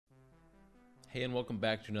Hey, and welcome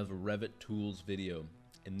back to another Revit tools video.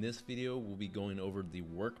 In this video we'll be going over the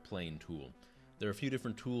work plane tool. There are a few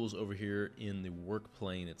different tools over here in the work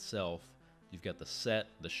plane itself. You've got the set,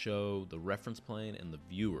 the show, the reference plane, and the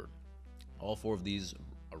viewer. All four of these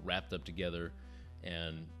are wrapped up together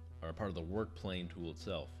and are a part of the work plane tool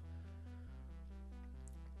itself.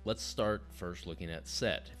 Let's start first looking at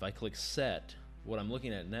set. If I click set, what I'm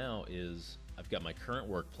looking at now is I've got my current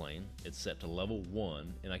work plane. It's set to level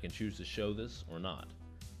 1 and I can choose to show this or not.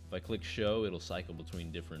 If I click show, it'll cycle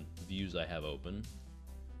between different views I have open.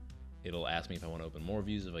 It'll ask me if I want to open more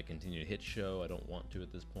views. If I continue to hit show, I don't want to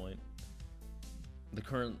at this point.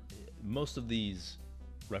 Most of these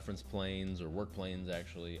reference planes or work planes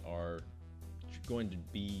actually are going to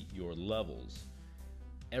be your levels.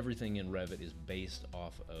 Everything in Revit is based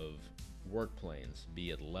off of work planes,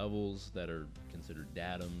 be it levels that are considered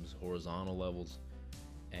datums, horizontal levels,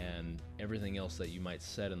 and everything else that you might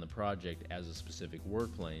set in the project as a specific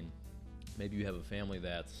work plane. Maybe you have a family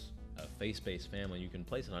that's a face-based family. You can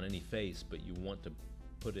place it on any face, but you want to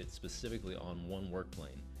put it specifically on one work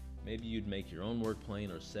plane. Maybe you'd make your own work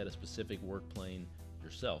plane or set a specific work plane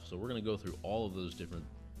yourself. So we're going to go through all of those different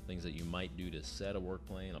things that you might do to set a work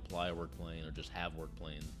plane, apply a work plane, or just have work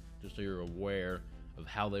planes, just so you're aware of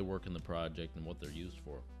how they work in the project and what they're used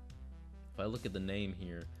for. If I look at the name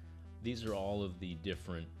here, these are all of the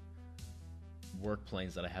different work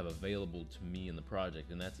planes that I have available to me in the project,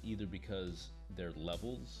 and that's either because they're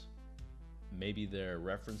levels, maybe they're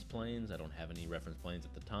reference planes. I don't have any reference planes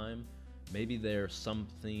at the time. Maybe they're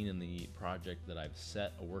something in the project that I've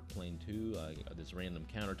set a work plane to, this random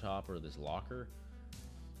countertop or this locker.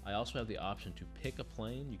 I also have the option to pick a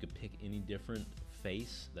plane. You could pick any different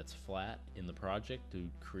face that's flat in the project to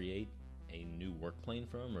create a new work plane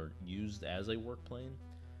from or used as a work plane.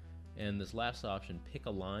 And this last option, pick a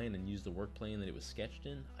line and use the work plane that it was sketched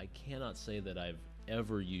in, I cannot say that I've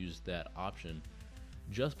ever used that option,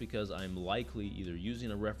 just because I'm likely either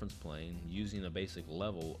using a reference plane, using a basic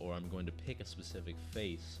level, or I'm going to pick a specific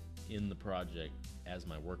face in the project as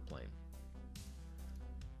my work plane.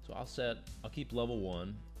 So I'll keep level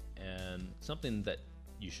 1, and something that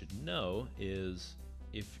you should know is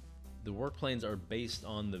if the work planes are based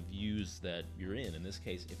on the views that you're in this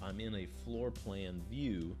case, if I'm in a floor plan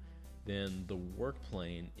view, then the work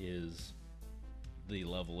plane is the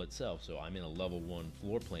level itself. So I'm in a level 1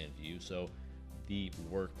 floor plan view, so the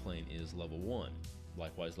work plane is level 1.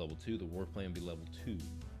 Likewise, level 2, the work plane would be level 2.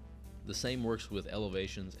 The same works with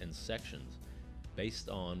elevations and sections based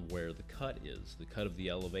on where the cut is. The cut of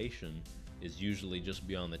the elevation is usually just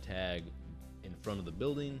beyond the tag in front of the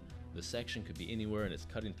building. The section could be anywhere and it's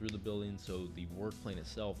cutting through the building, so the work plane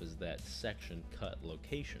itself is that section cut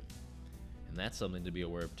location. And that's something to be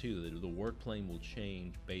aware of too, that the work plane will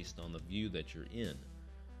change based on the view that you're in.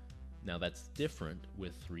 Now that's different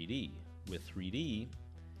with 3D. With 3D,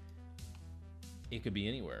 it could be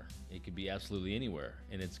anywhere. It could be absolutely anywhere,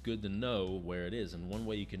 and it's good to know where it is. And one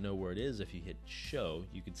way you can know where it is, if you hit show,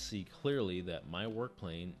 you can see clearly that my work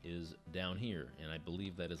plane is down here, and I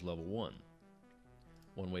believe that is level 1.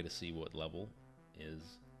 One way to see what level is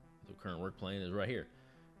the current work plane is right here.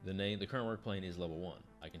 The current work plane is level 1.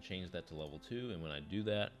 I can change that to level 2, and when I do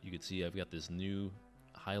that, you can see I've got this new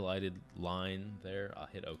highlighted line there. I'll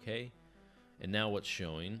hit OK, and now what's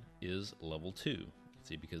showing is level 2. You can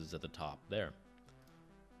see because it's at the top there.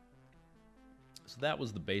 So that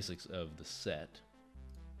was the basics of the set.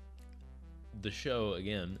 The show,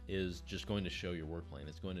 again, is just going to show your work plane.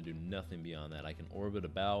 It's going to do nothing beyond that. I can orbit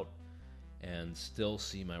about and still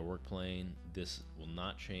see my work plane. This will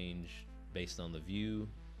not change based on the view,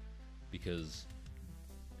 because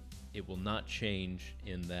it will not change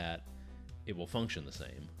in that it will function the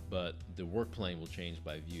same, but the work plane will change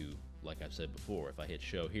by view. Like I've said before, if I hit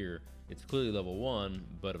show here, it's clearly level 1,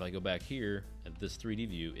 but if I go back here at this 3D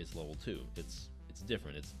view, it's level 2. It's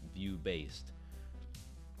different, it's view based.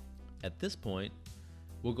 At this point,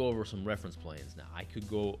 we'll go over some reference planes. Now I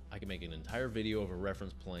could make an entire video over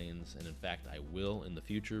reference planes, and in fact I will in the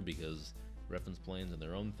future, because reference planes are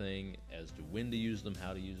their own thing as to when to use them,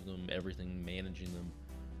 how to use them, everything, managing them.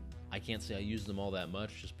 I can't say I use them all that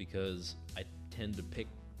much, just because I tend to pick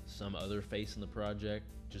some other face in the project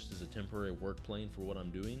just as a temporary work plane for what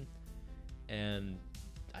I'm doing, and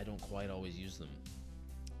I don't quite always use them.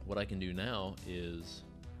 What I can do now is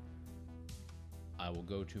I will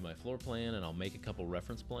go to my floor plan and I'll make a couple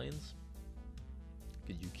reference planes,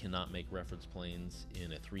 because you cannot make reference planes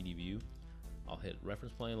in a 3D view. I'll hit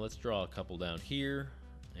reference plane. Let's draw a couple down here,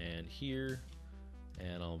 and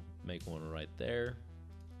I'll make one right there.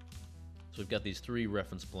 So we've got these 3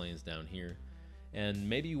 reference planes down here, And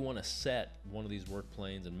maybe you want to set one of these work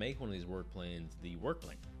planes and make one of these work planes the work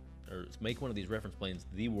plane, or make one of these reference planes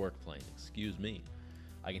the work plane, excuse me.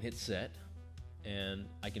 I can hit set and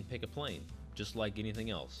I can pick a plane just like anything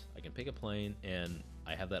else. I can pick a plane and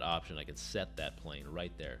I have that option. I can set that plane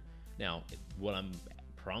right there. Now, what I'm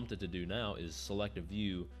prompted to do now is select a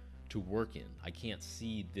view to work in. I can't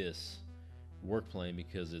see this work plane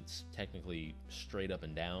because it's technically straight up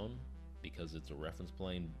and down, because it's a reference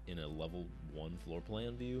plane in a level 1 floor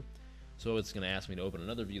plan view. So it's going to ask me to open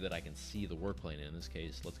another view that I can see the work plane in. In this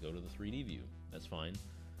case, let's go to the 3D view. That's fine.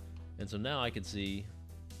 And so now I can see,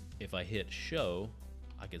 if I hit show,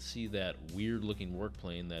 I can see that weird looking work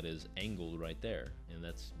plane that is angled right there, and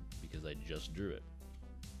that's because I just drew it.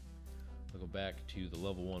 I'll go back to the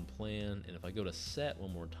level 1 plan, and if I go to set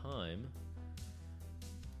one more time,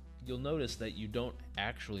 you'll notice that you don't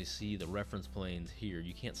actually see the reference planes here.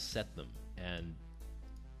 You can't set them, and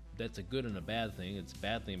that's a good and a bad thing. It's a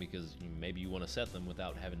bad thing because maybe you want to set them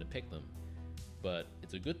without having to pick them, but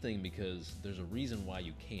it's a good thing because there's a reason why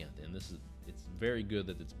you can't, and it's very good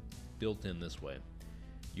that it's built in this way.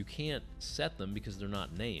 You can't set them because they're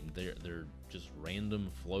not named. They're just random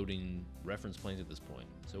floating reference planes at this point.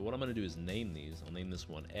 So what I'm going to do is name these. I'll name this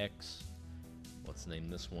one X, let's name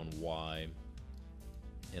this one Y,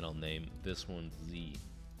 and I'll name this one Z.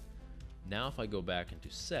 Now if I go back into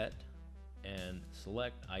set and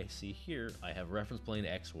select, I see here I have reference plane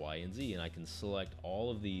X, Y, and Z, and I can select all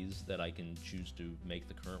of these that I can choose to make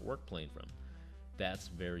the current work plane from. That's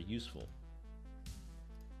very useful.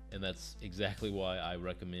 And that's exactly why I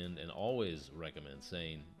recommend and always recommend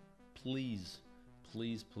saying, please,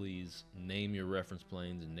 please, please name your reference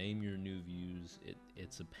planes and name your new views.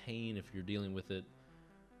 It's a pain if you're dealing with it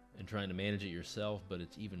and trying to manage it yourself, but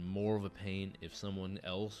it's even more of a pain if someone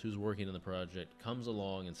else who's working in the project comes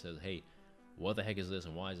along and says, hey, what the heck is this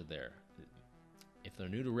and why is it there? If they're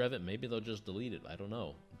new to Revit, maybe they'll just delete it. I don't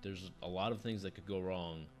know. There's a lot of things that could go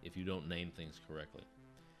wrong if you don't name things correctly.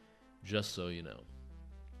 Just so you know.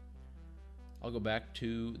 I'll go back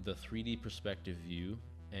to the 3D perspective view,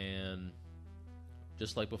 and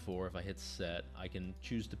just like before, if I hit set, I can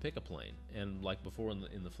choose to pick a plane. And like before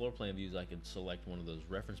in the floor plan views, I could select one of those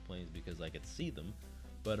reference planes because I could see them.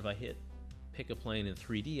 But if I hit pick a plane in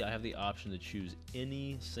 3D, I have the option to choose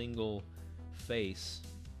any single face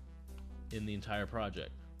in the entire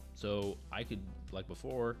project. So I could, like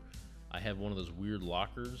before, I have one of those weird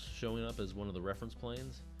lockers showing up as one of the reference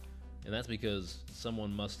planes, and that's because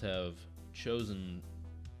someone must have chosen,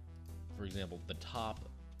 for example, the top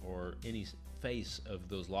or any face of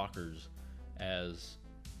those lockers as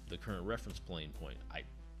the current reference plane point. I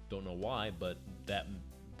don't know why, but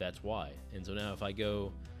that's why. And so now if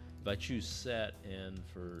I choose set, and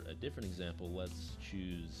for a different example, let's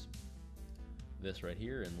choose this right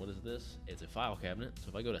here. And what is this? It's a file cabinet. So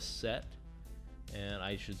if I go to set, and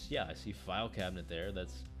I see file cabinet there.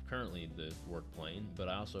 That's currently the work plane, but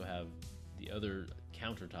I also have the other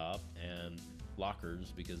countertop and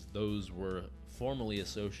lockers because those were formerly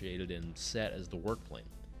associated and set as the work plane.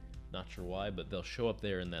 Not sure why, but they'll show up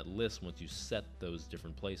there in that list once you set those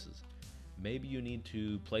different places. Maybe you need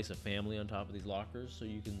to place a family on top of these lockers, so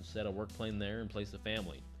you can set a work plane there and place a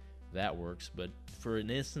family. That works, but for an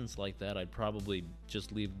instance like that, I'd probably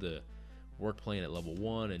just leave the work plane at level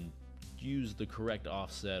 1 and use the correct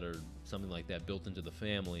offset or something like that built into the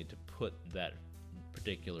family to put that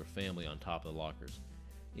particular family on top of the lockers.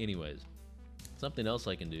 Anyways, something else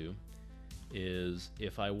I can do is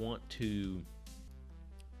if I want to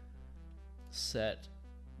set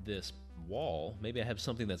this wall, maybe I have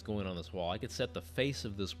something that's going on this wall, I could set the face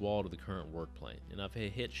of this wall to the current work plane. And if I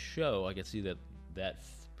hit show, I can see that that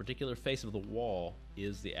particular face of the wall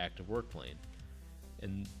is the active work plane.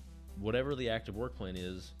 And whatever the active work plane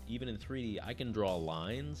is, even in 3D, I can draw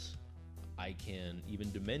lines. I can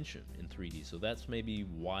even dimension in 3D. So that's maybe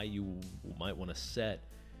why you might want to set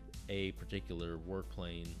a particular work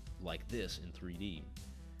plane like this in 3D.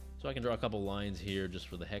 So I can draw a couple lines here just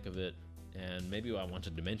for the heck of it, and maybe I want to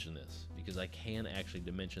dimension this because I can actually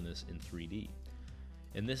dimension this in 3D.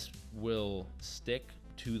 And this will stick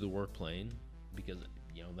to the work plane because,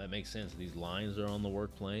 you know, that makes sense. These lines are on the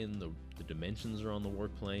work plane, the dimensions are on the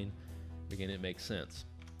work plane. Again, it makes sense.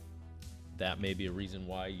 That may be a reason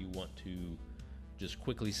why you want to just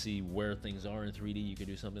quickly see where things are in 3D. You could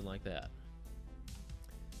do something like that.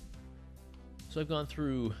 So I've gone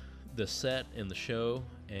through the set and the show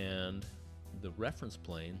and the reference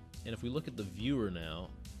plane. And if we look at the viewer now,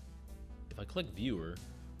 if I click viewer,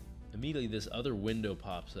 immediately this other window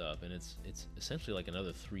pops up, and it's essentially like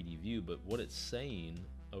another 3D view. But what it's saying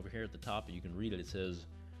over here at the top, you can read it, it says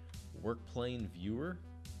work plane viewer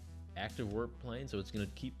active work plane, so it's going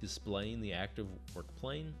to keep displaying the active work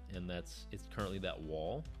plane, and it's currently that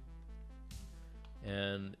wall.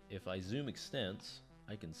 And if I zoom extents,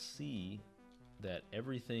 I can see that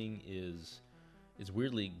everything is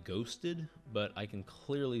weirdly ghosted, but I can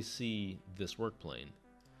clearly see this work plane,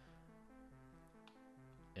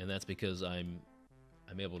 and that's because I'm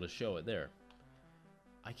able to show it there.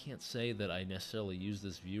 I can't say that I necessarily use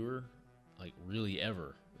this viewer like really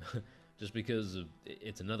ever. Just because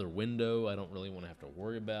it's another window I don't really want to have to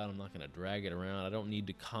worry about. I'm not going to drag it around. I don't need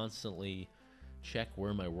to constantly check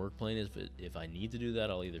where my work plane is. But if I need to do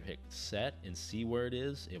that, I'll either hit set and see where it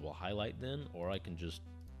is. It will highlight then, or I can just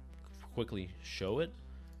quickly show it.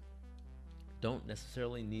 Don't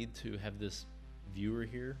necessarily need to have this viewer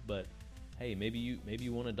here, but hey, maybe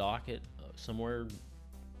you want to dock it somewhere,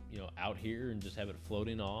 out here and just have it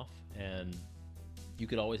floating off, and you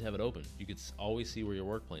could always have it open. You could always see where your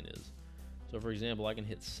work plane is. So for example, I can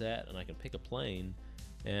hit set and I can pick a plane,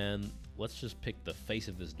 and let's just pick the face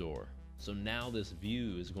of this door. So now this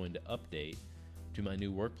view is going to update to my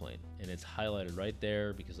new work plane, and it's highlighted right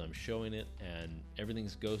there because I'm showing it, and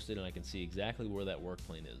everything's ghosted, and I can see exactly where that work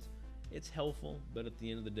plane is. It's helpful, but at the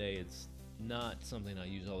end of the day, it's not something I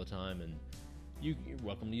use all the time, and you're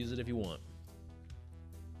welcome to use it if you want.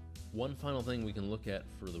 One final thing we can look at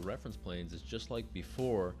for the reference planes is just like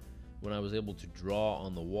before, when I was able to draw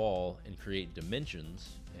on the wall and create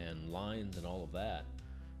dimensions and lines and all of that,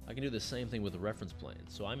 I can do the same thing with the reference plane.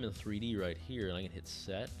 So I'm in 3D right here, and I can hit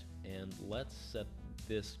set, and let's set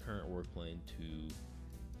this current work plane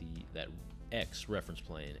to that X reference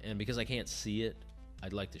plane. And because I can't see it,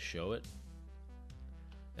 I'd like to show it,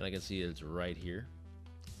 and I can see it's right here.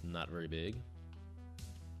 It's not very big.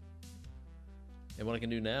 And what I can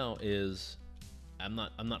do now is I'm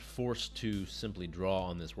not forced to simply draw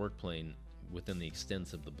on this work plane within the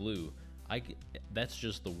extents of the blue. That's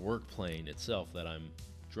just the work plane itself that I'm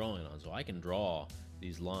drawing on. So I can draw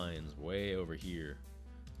these lines way over here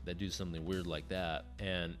that do something weird like that,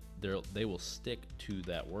 and they will stick to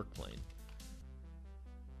that work plane.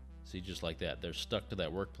 See, just like that, they're stuck to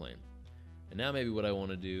that work plane. And now maybe what I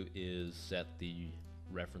want to do is set the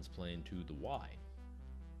reference plane to the Y.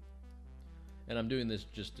 And I'm doing this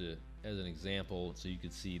just as an example, so you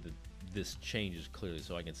can see that this changes clearly.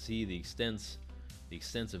 So I can see the extents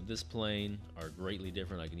of this plane are greatly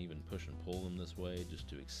different. I can even push and pull them this way just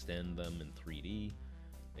to extend them in 3D.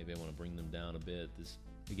 Maybe I want to bring them down a bit.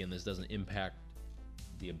 This doesn't impact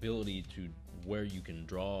the ability to where you can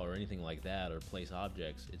draw or anything like that or place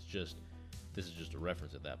objects. This is just a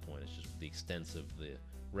reference at that point. It's just the extents of the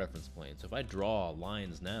reference plane. So if I draw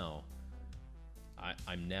lines now,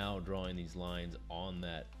 I'm now drawing these lines on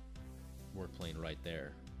that work plane right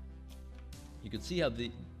there. You can see how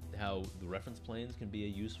the reference planes can be a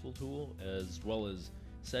useful tool, as well as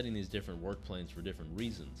setting these different work planes for different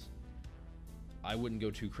reasons. I wouldn't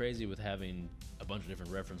go too crazy with having a bunch of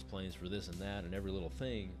different reference planes for this and that and every little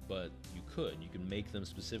thing, but you can make them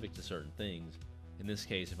specific to certain things. In this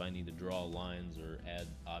case, if I need to draw lines or add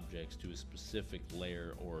objects to a specific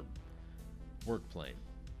layer or work plane.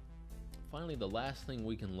 Finally, the last thing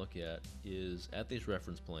we can look at is at these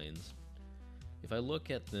reference planes. If I look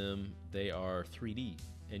at them, they are 3D,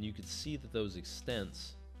 and you can see that those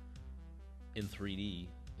extents in 3D,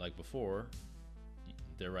 like before,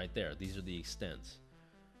 they're right there. These are the extents.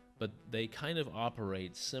 But they kind of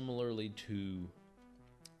operate similarly to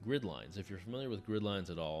grid lines. If you're familiar with grid lines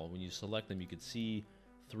at all, when you select them, you could see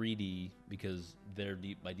 3D because they're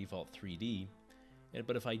by default 3D.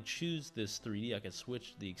 But if I choose this 3D, I can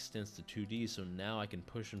switch the extents to 2D, so now I can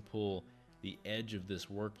push and pull the edge of this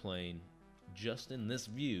work plane just in this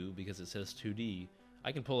view. Because it says 2D,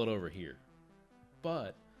 I can pull it over here.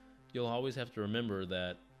 But you'll always have to remember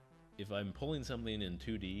that if I'm pulling something in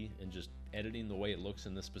 2D and just editing the way it looks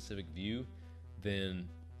in this specific view, then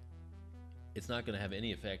it's not going to have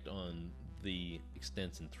any effect on the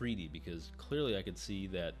extents in 3D, because clearly I could see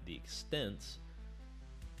that the extents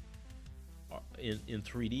in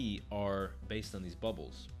 3D are based on these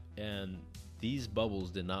bubbles, and these bubbles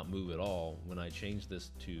did not move at all when I changed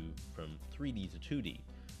this from 3D to 2D.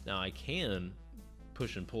 Now I can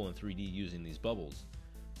push and pull in 3D using these bubbles,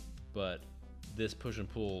 but this push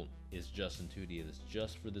and pull is just in 2D. It's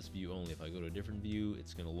just for this view only. If I go to a different view,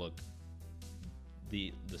 it's going to look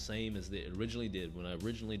the same as it originally did when I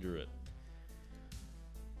originally drew it.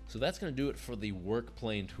 So that's going to do it for the work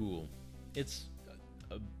plane tool. It's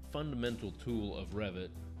a fundamental tool of Revit,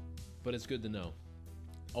 but it's good to know.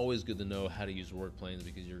 Always good to know how to use work planes,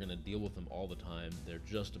 because you're going to deal with them all the time. They're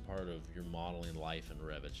just a part of your modeling life in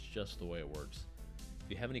Revit. It's just the way it works. If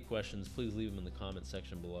you have any questions, please leave them in the comment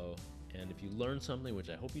section below, And if you learned something, which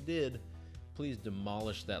I hope you did, please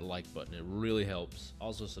demolish that like button. It really helps.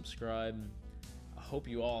 Also subscribe. I hope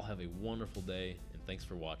you all have a wonderful day, and thanks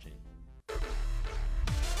for watching.